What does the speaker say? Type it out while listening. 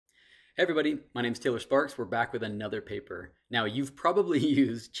Hey everybody, my name is Taylor Sparks. We're back with another paper. Now, you've probably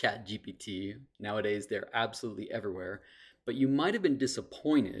used ChatGPT. Nowadays, they're absolutely everywhere, but you might have been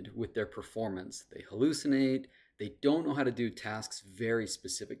disappointed with their performance. They hallucinate, they don't know how to do tasks very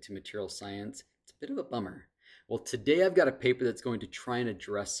specific to material science. It's a bit of a bummer. Well, today I've got a paper that's going to try and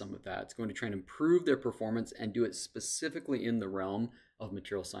address some of that. It's going to try and improve their performance and do it specifically in the realm of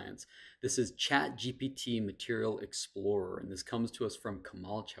material science. This is ChatGPT Material Explorer, and this comes to us from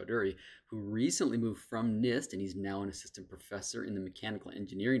Kamal Choudhary, who recently moved from NIST, and he's now an assistant professor in the mechanical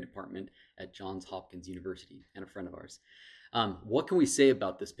engineering department at Johns Hopkins University, and a friend of ours. What can we say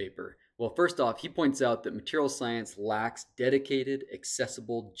about this paper? Well, first off, he points out that material science lacks dedicated,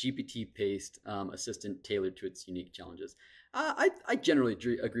 accessible, GPT-paced assistant tailored to its unique challenges. I generally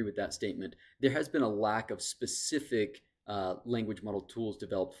agree with that statement. There has been a lack of specific language model tools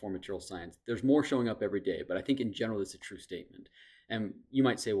developed for material science. There's more showing up every day, but I think in general it's a true statement. And you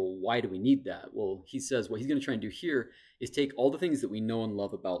might say, well, why do we need that? Well, he says what he's going to try and do here is take all the things that we know and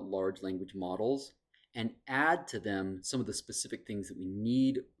love about large language models and add to them some of the specific things that we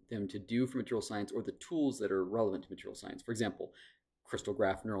need them to do for material science, or the tools that are relevant to material science. For example, crystal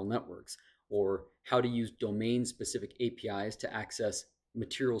graph neural networks, or how to use domain-specific APIs to access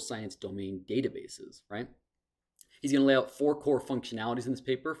material science domain databases, right? He's going to lay out 4 core functionalities in this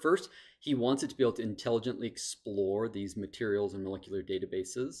paper. First, he wants it to be able to intelligently explore these materials and molecular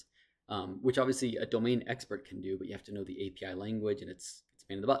databases, which obviously a domain expert can do, but you have to know the API language, and it's a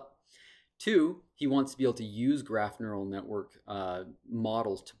pain in the butt. 2, he wants to be able to use graph neural network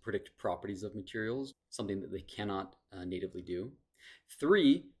models to predict properties of materials, something that they cannot natively do.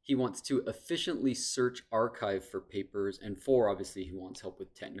 3, he wants to efficiently search arXiv for papers. And 4, obviously, he wants help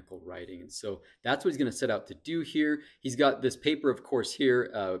with technical writing. And so that's what he's going to set out to do here. He's got this paper, of course,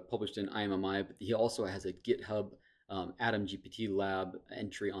 here published in IMMI, but he also has a GitHub Atom GPT lab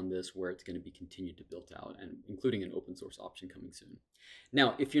entry on this where it's going to be continued to build out, and including an open source option coming soon.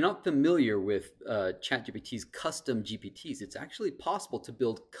 Now, if you're not familiar with ChatGPT's custom GPTs, it's actually possible to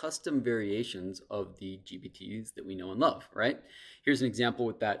build custom variations of the GPTs that we know and love, right? Here's an example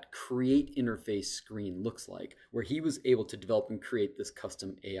what that create interface screen looks like, where he was able to develop and create this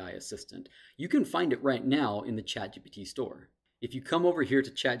custom AI assistant. You can find it right now in the ChatGPT store. If you come over here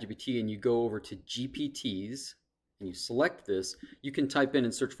to ChatGPT and you go over to GPTs, and you select this, you can type in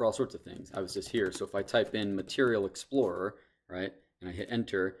and search for all sorts of things. I was just here, so if I type in Material Explorer, right, and I hit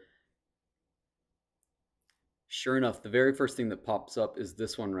enter, sure enough, the very first thing that pops up is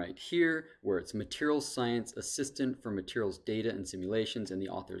this one right here, where it's Material Science Assistant for Materials Data and Simulations, and the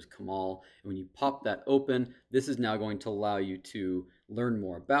author is Kamal. And when you pop that open, this is now going to allow you to learn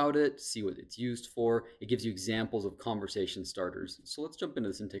more about it, see what it's used for. It gives you examples of conversation starters. So let's jump into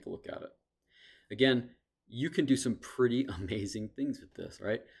this and take a look at it. Again, you can do some pretty amazing things with this,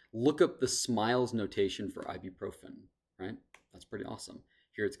 right? Look up the SMILES notation for ibuprofen, right? That's pretty awesome.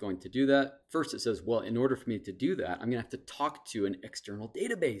 Here it's going to do that. First it says, well, in order for me to do that, I'm gonna have to talk to an external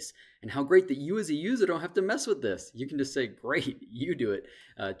database. And how great that you as a user don't have to mess with this. You can just say, great, you do it,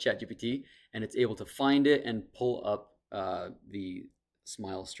 ChatGPT, and it's able to find it and pull up the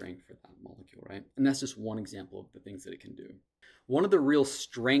SMILES string for that molecule, right? And that's just one example of the things that it can do. One of the real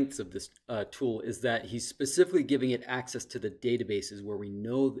strengths of this tool is that he's specifically giving it access to the databases where we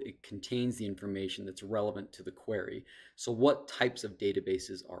know that it contains the information that's relevant to the query. So what types of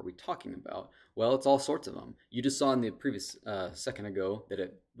databases are we talking about? Well, it's all sorts of them. You just saw in the previous second ago that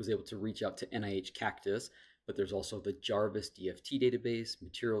it was able to reach out to NIH Cactus, but there's also the JARVIS-DFT database,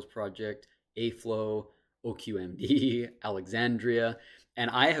 Materials Project, AFlow, OQMD, Alexandria, and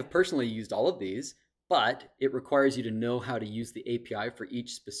I have personally used all of these, but it requires you to know how to use the API for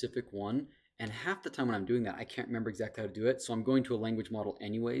each specific one. And half the time when I'm doing that, I can't remember exactly how to do it. So I'm going to a language model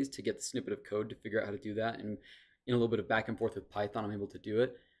anyways to get the snippet of code to figure out how to do that. And in a little bit of back and forth with Python, I'm able to do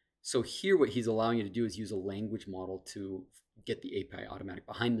it. So here what he's allowing you to do is use a language model to get the API automatic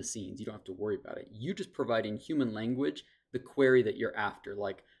behind the scenes. You don't have to worry about it. You just provide in human language the query that you're after,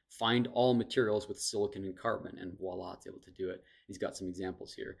 like find all materials with silicon and carbon, and voila, it's able to do it. He's got some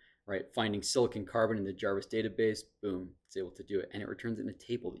examples here, right? Finding silicon carbon in the Jarvis database, boom, it's able to do it. And it returns it in a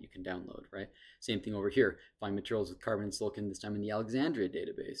table that you can download, right? Same thing over here. Find materials with carbon and silicon, this time in the Alexandria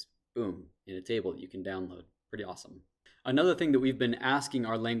database, boom, in a table that you can download. Pretty awesome. Another thing that we've been asking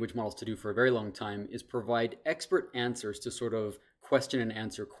our language models to do for a very long time is provide expert answers to sort of question and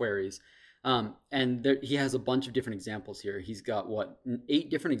answer queries. He has a bunch of different examples here. He's got,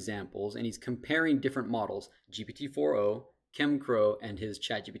 8 different examples, and he's comparing different models, GPT-4 ChemCrow, and his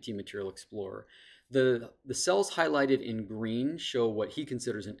ChatGPT Material Explorer. The cells highlighted in green show what he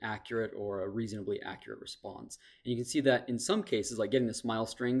considers an accurate or a reasonably accurate response. And you can see that in some cases, like getting the SMILES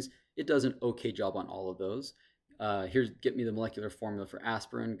strings, It does an okay job on all of those. Here's get me the molecular formula for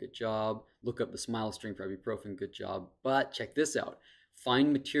aspirin, good job. Look up the SMILE string for ibuprofen, good job. But check this out.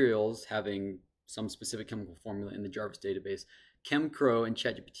 Find materials having some specific chemical formula in the JARVIS database. ChemCrow and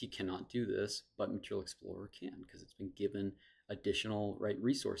ChatGPT cannot do this, but Material Explorer can because it's been given additional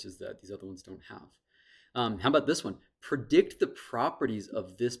resources that these other ones don't have. How about this one? Predict the properties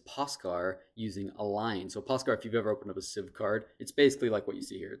of this POSCAR using ALIGNN. So POSCAR, if you've ever opened up a Civ card, it's basically like what you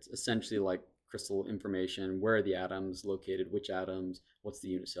see here. It's essentially like crystal information, where are the atoms located, which atoms, what's the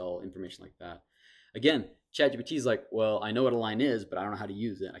unit cell, information like that. Again, ChatGPT is like, well, I know what ALIGNN is, but I don't know how to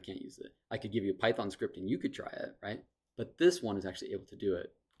use it. I can't use it. I could give you a Python script and you could try it, right? But this one is actually able to do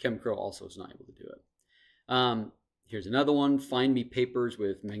it. ChemCrow also is not able to do it. Here's another one. Find me papers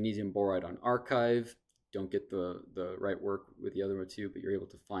with magnesium boride on arXiv. Don't get the right work with the other one too, but you're able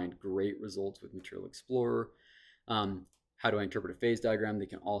to find great results with Material Explorer. How do I interpret a phase diagram? They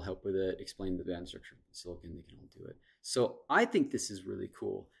can all help with it. Explain the band structure of silicon. They can all do it. So I think this is really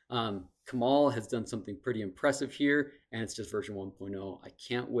cool. Kamal has done something pretty impressive here, and it's just version 1.0. I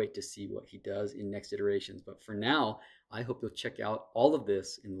can't wait to see what he does in next iterations. But for now, I hope you'll check out all of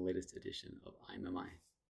this in the latest edition of IMMI.